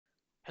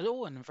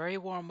Hello and very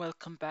warm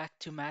welcome back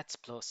to Maths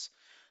Plus.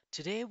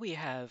 Today we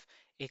have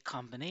a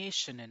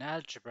combination in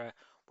algebra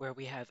where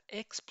we have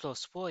x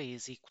plus y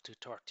is equal to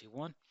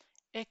 31,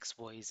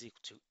 xy is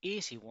equal to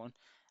 81,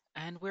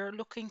 and we're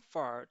looking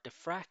for the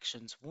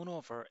fractions 1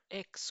 over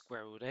x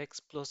square root x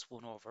plus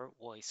 1 over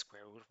y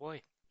square root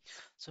y.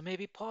 So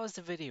maybe pause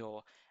the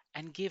video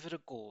and give it a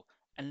go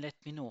and let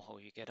me know how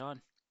you get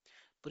on.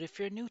 But if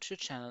you're new to the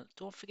channel,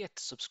 don't forget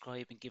to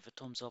subscribe and give a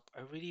thumbs up.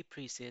 I really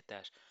appreciate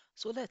that.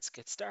 So let's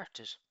get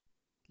started.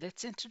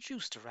 Let's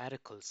introduce the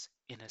radicals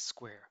in a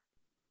square.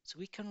 So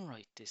we can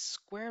write this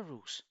square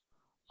root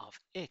of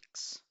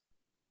x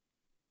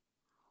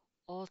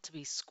all to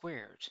be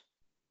squared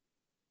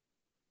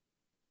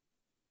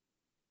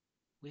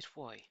with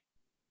y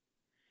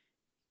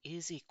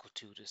is equal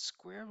to the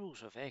square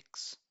root of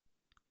x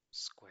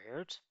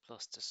squared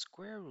plus the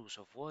square root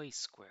of y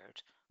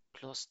squared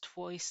plus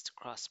twice the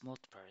cross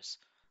multipliers.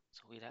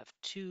 So we'd have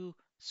 2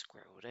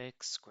 square root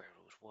x square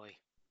root y.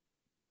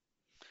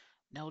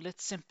 Now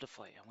let's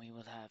simplify and we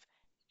will have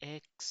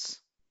x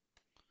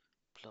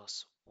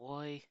plus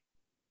y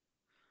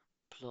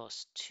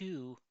plus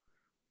 2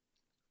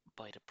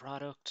 by the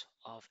product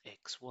of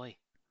xy.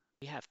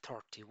 We have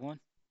 31.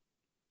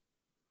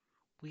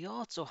 We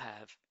also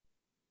have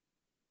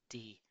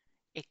the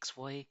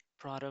xy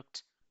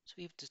product, so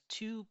we have the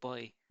 2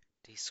 by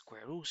the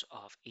square root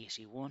of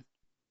 81,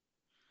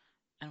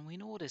 and we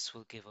know this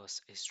will give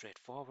us a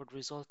straightforward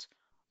result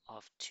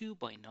of 2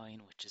 by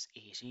 9, which is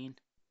 18,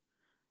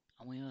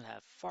 and we will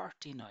have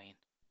 49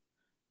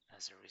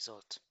 as a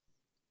result.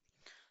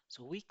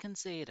 So we can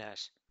say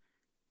that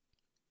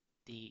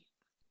the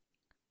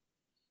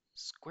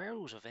square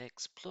root of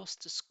x plus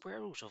the square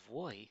root of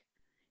y,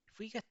 if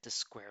we get the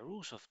square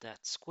root of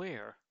that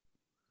square,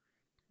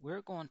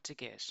 we're going to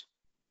get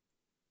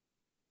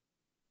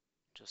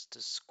just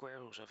the square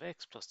root of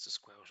x plus the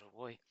square root of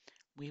y,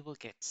 we will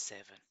get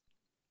 7.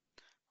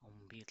 And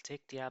we'll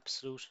take the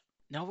absolute.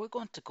 Now we're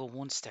going to go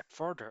one step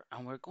further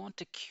and we're going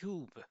to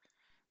cube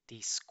the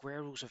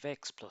square root of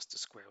x plus the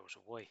square root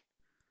of y.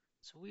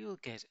 So we will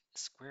get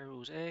square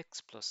root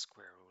x plus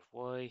square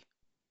root y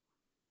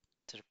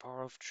to the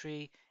power of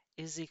 3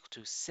 is equal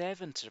to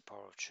 7 to the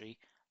power of 3,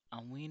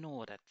 and we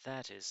know that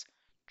that is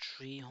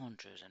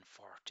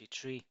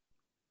 343.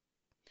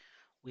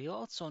 We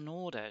also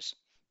know that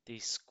the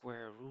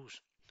square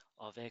root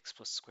of x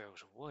plus square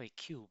root of y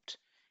cubed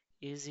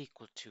is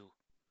equal to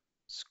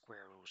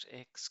square root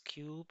x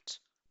cubed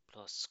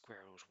plus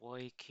square root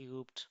y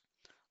cubed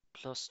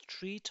plus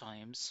 3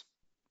 times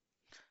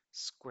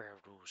square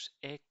root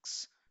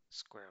x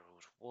square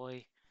root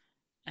y,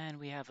 and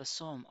we have a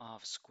sum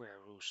of square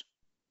root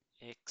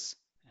x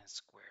and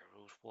square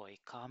root y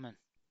common.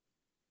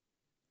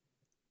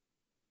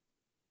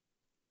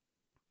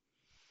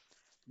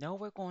 Now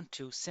we're going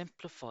to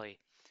simplify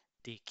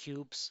the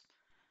cubes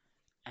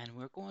and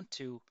we're going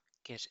to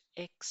get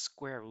x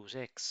square root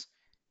x,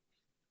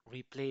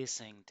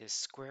 replacing this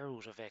square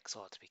root of x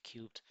ought to be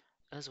cubed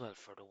as well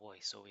for the y.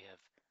 So we have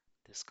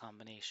this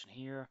combination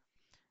here,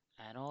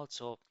 and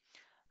also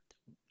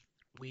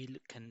we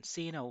can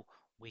see now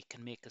we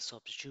can make a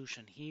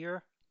substitution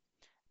here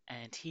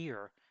and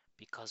here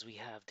because we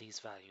have these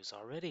values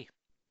already.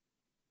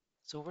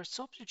 So we're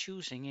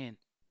substituting in,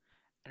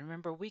 and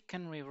remember we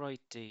can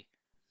rewrite the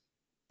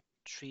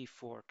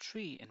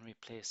 343 in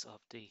replace of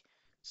the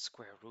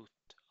square root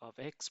of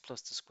x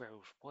plus the square root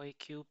of y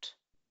cubed,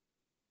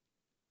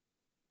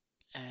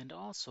 and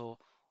also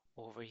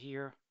over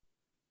here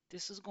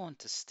this is going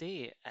to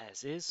stay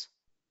as is,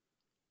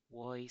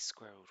 y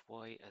square root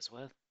y as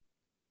well,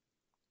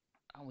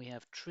 and we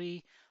have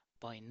 3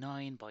 by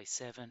 9 by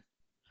 7,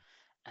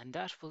 and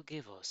that will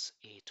give us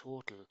a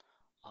total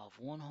of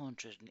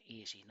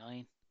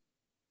 189,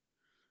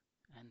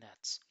 and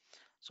that's,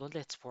 so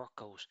let's work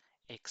out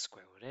x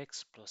square root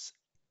x plus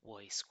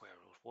y square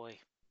root y,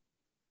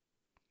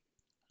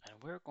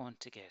 and we're going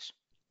to get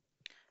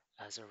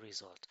as a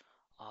result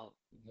of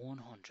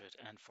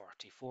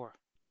 144.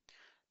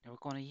 Now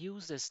we're going to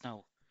use this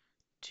now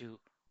to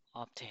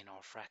obtain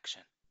our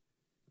fraction.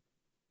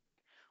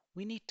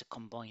 We need to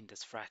combine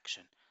this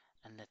fraction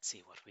and let's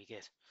see what we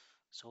get.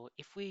 So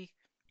if we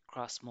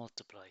cross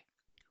multiply,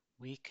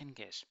 we can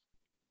get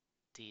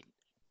the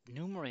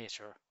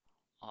numerator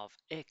of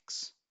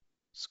x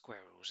square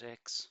root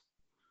x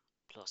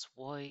plus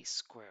y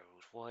square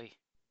root y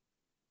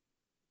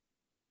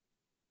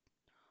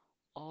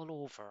all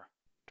over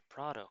the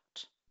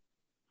product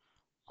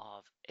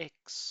of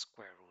x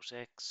square root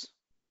x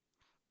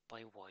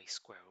by y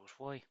square root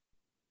y.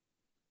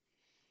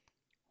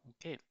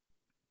 Okay,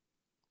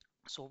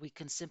 so we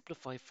can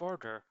simplify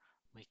further.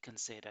 We can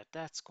say that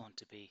that's going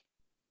to be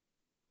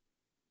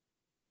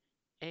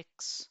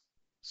x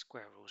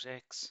square root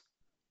x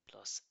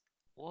plus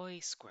y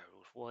square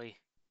root y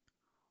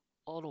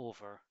all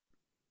over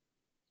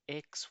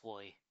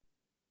xy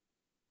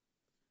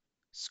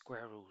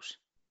square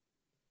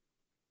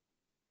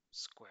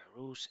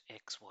root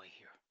xy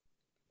here.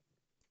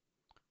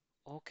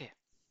 Okay,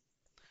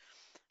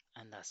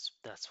 And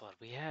that's what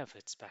we have.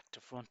 It's back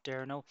to front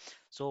there now.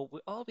 So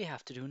all we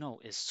have to do now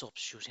is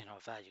substitute in our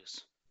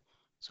values.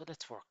 So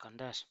let's work on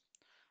that.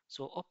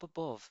 So up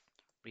above,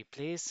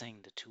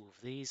 replacing the two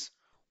of these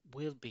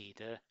will be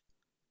the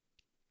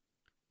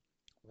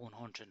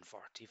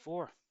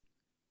 144.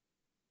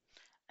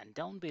 And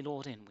down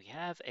below then we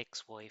have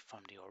xy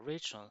from the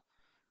original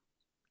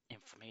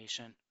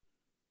information.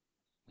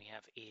 We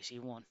have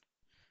 81.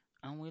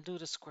 And we'll do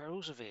the square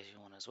root of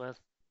 81 as well.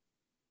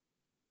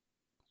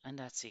 And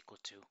that's equal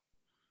to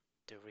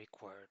the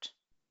required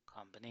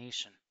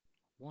combination.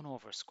 1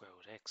 over square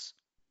root x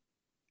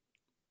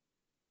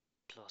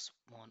plus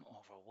 1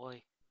 over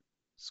y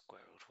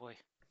square root y.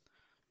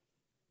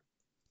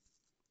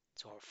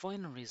 So our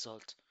final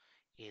result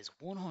is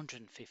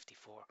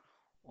 154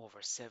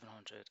 over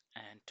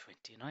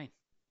 729.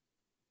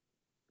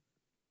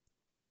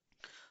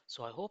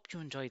 So I hope you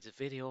enjoyed the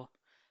video.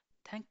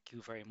 Thank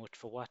you very much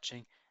for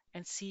watching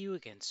and see you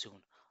again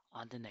soon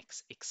on the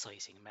next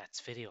exciting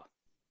maths video.